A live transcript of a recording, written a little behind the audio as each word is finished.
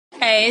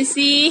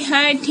ऐसी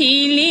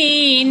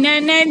हठीली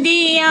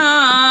ननदिया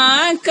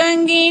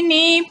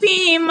कंगनी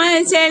पी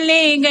मचल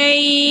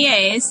गई।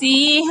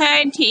 ऐसी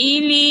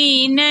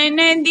हठीली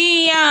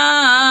ननदिया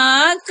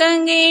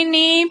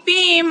कंगनी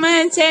पी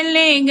मचल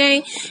गई।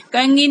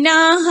 कंगना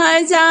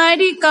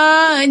 1000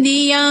 का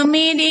दिया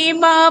मेरे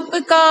बाप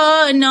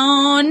का,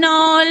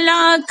 9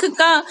 लाख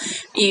का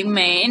ये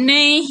मैं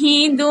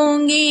नहीं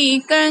दूंगी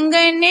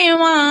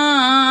कंगनवा।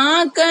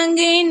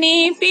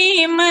 कंगनी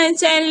पी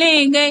मचल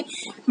गई,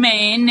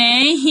 मैं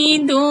नहीं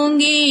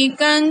दूंगी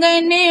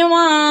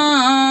कंगनवा।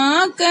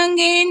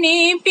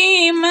 कंगनी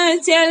पी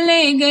मचल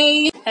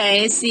गई।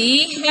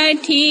 ऐसी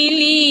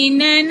हठीली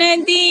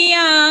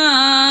ननदिया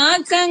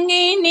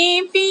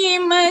कंगनी पी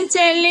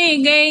मचल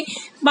गई।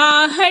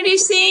 बाहर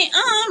से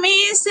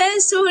आवे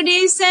ससुर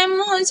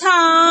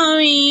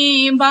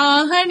समझावे,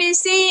 बाहर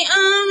से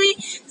आवे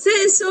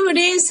ससुर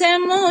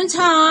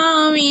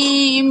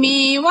समझावे।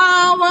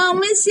 मेवा व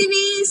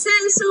मिश्री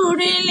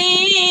ससुर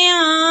ले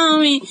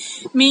आवे,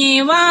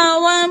 मेवा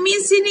व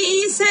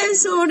मिश्री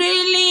ससुर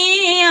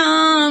ले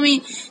आवे।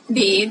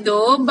 दे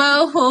दो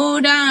बहू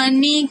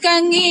रानी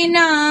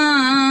कंगना,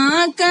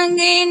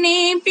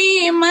 कंगनी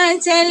पी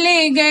मचल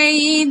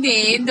गई।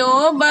 दे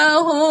दो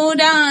बहू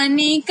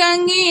रानी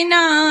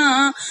कंगना,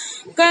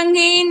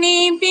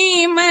 कंगनी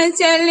पी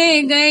मचल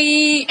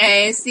गई।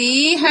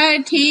 ऐसी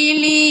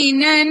हठीली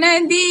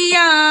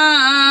ननदिया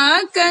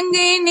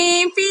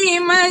कंगनी पी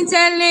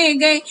मचल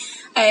गई।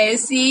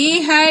 ऐसी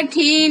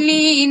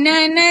हठीली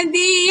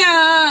ननदिया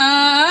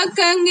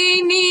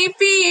कंगनी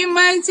पी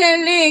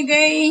मचल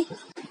गई।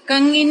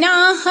 कंगना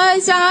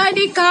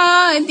 1000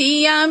 का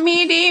दिया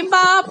मेरे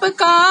बाप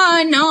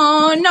का,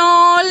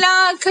 9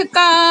 लाख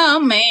का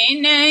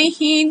मैं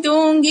नहीं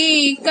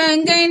दूंगी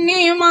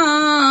कंगनवा।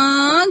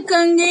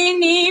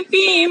 कंगनी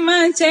पी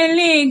मचल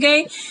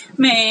गई,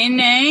 मैं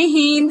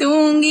नहीं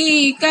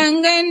दूंगी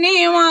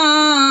कंगनवा।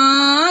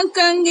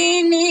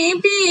 कंगनी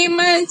पी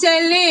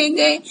मचल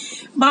गई।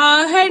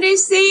 बाहर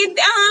से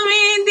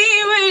आवे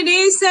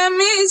देवर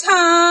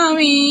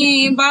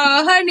समझावे,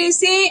 बाहर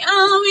से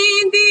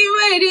आवे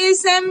देवर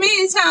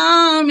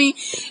समझावे।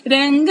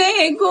 रंग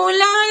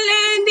गुलाल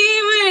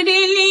देवर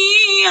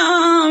ले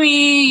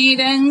आवे,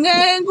 रंग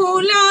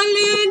गुलाल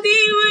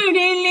देवर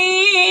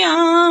ले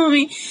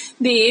आवे।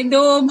 दे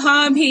दो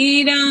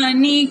भाभी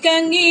रानी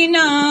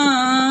कंगना,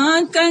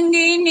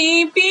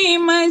 कंगनी पी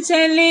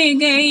मचल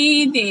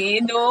गई। दे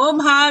दो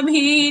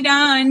भाभी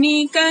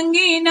रानी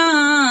कंगना,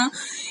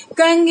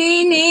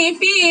 कंगनी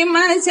पी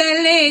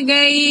मचल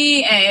गई।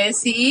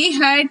 ऐसी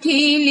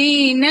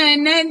हठीली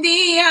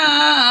ननदिया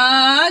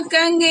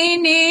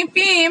कंगनी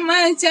पी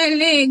मचल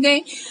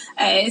गई।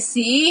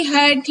 ऐसी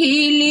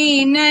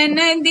हठीली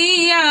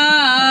ननदिया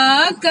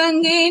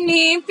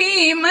कंगनी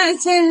पी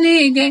मचल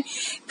गई।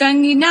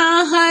 कंगना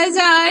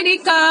 1000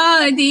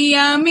 का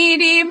दिया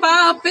मेरे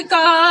बाप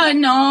का,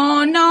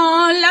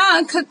 9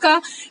 लाख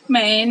का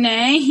मैं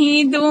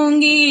नहीं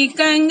दूंगी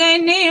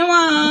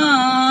कंगनवा।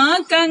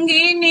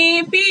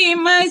 कंगनी पी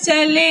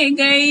मचल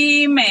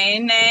गई, मैं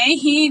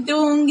नहीं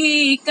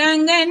दूंगी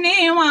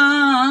कंगनवा।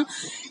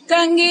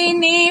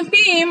 कंगनी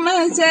पी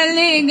मचल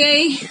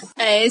गई।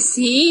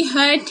 ऐसी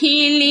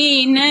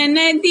हठीली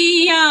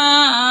ननदिया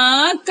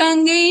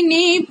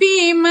कंगनी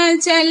पी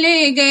मचल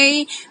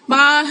गई।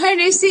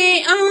 बाहर से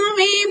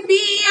आवे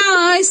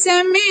पिया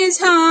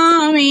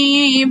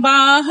समझावे,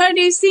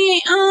 बाहर से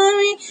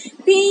आवे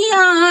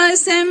पिया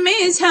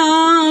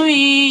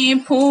समझावे।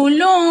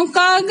 फूलों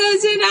का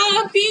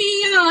गजरा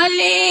पिया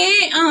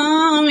ले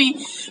आवे,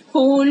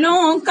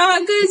 फूलों का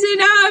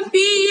गजरा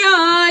पिया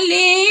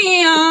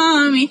ले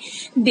आवे।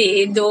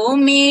 दे दो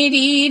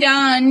मेरी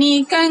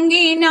रानी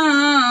कंगना,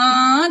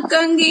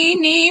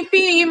 कंगनी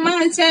पी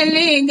मचल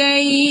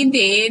गई।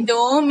 दे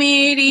दो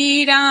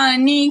मेरी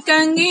रानी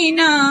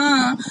कंगना,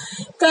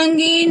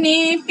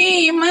 कंगनी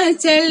पी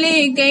मचल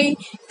गई।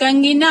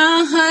 कंगना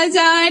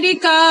 1000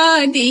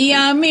 का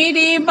दिया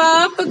मेरे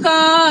बाप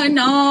का,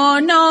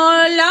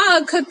 9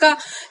 लाख का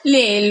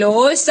ले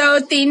लो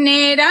सौतीन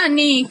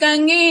रानी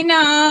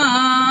कंगना।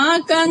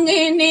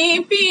 कंगनी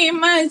पी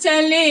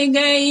मचल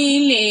गई,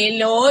 ले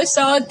लो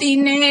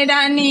सौतीन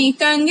रानी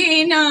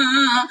कंगना।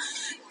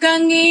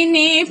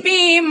 कंगनी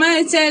पी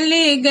मचल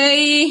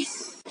गई।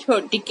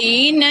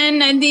 छोटकी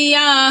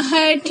ननदिया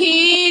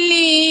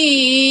हठीली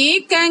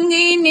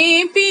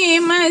कंगनी पी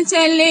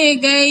मचल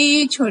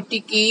गई।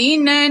 छोटकी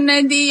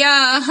ननदिया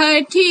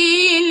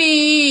हठीली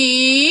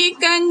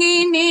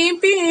कंगनी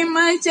पी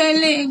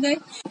मचल गई।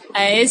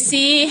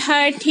 ऐसी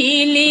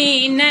हठीली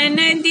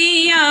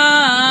ननदिया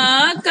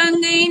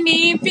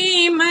कंगनी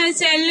पी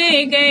मचल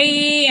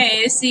गई।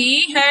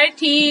 ऐसी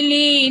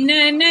हठीली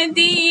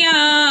ननदिया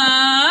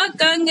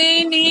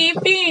कंगनी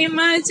पी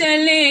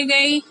मचल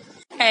गई।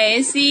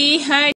 ऐसी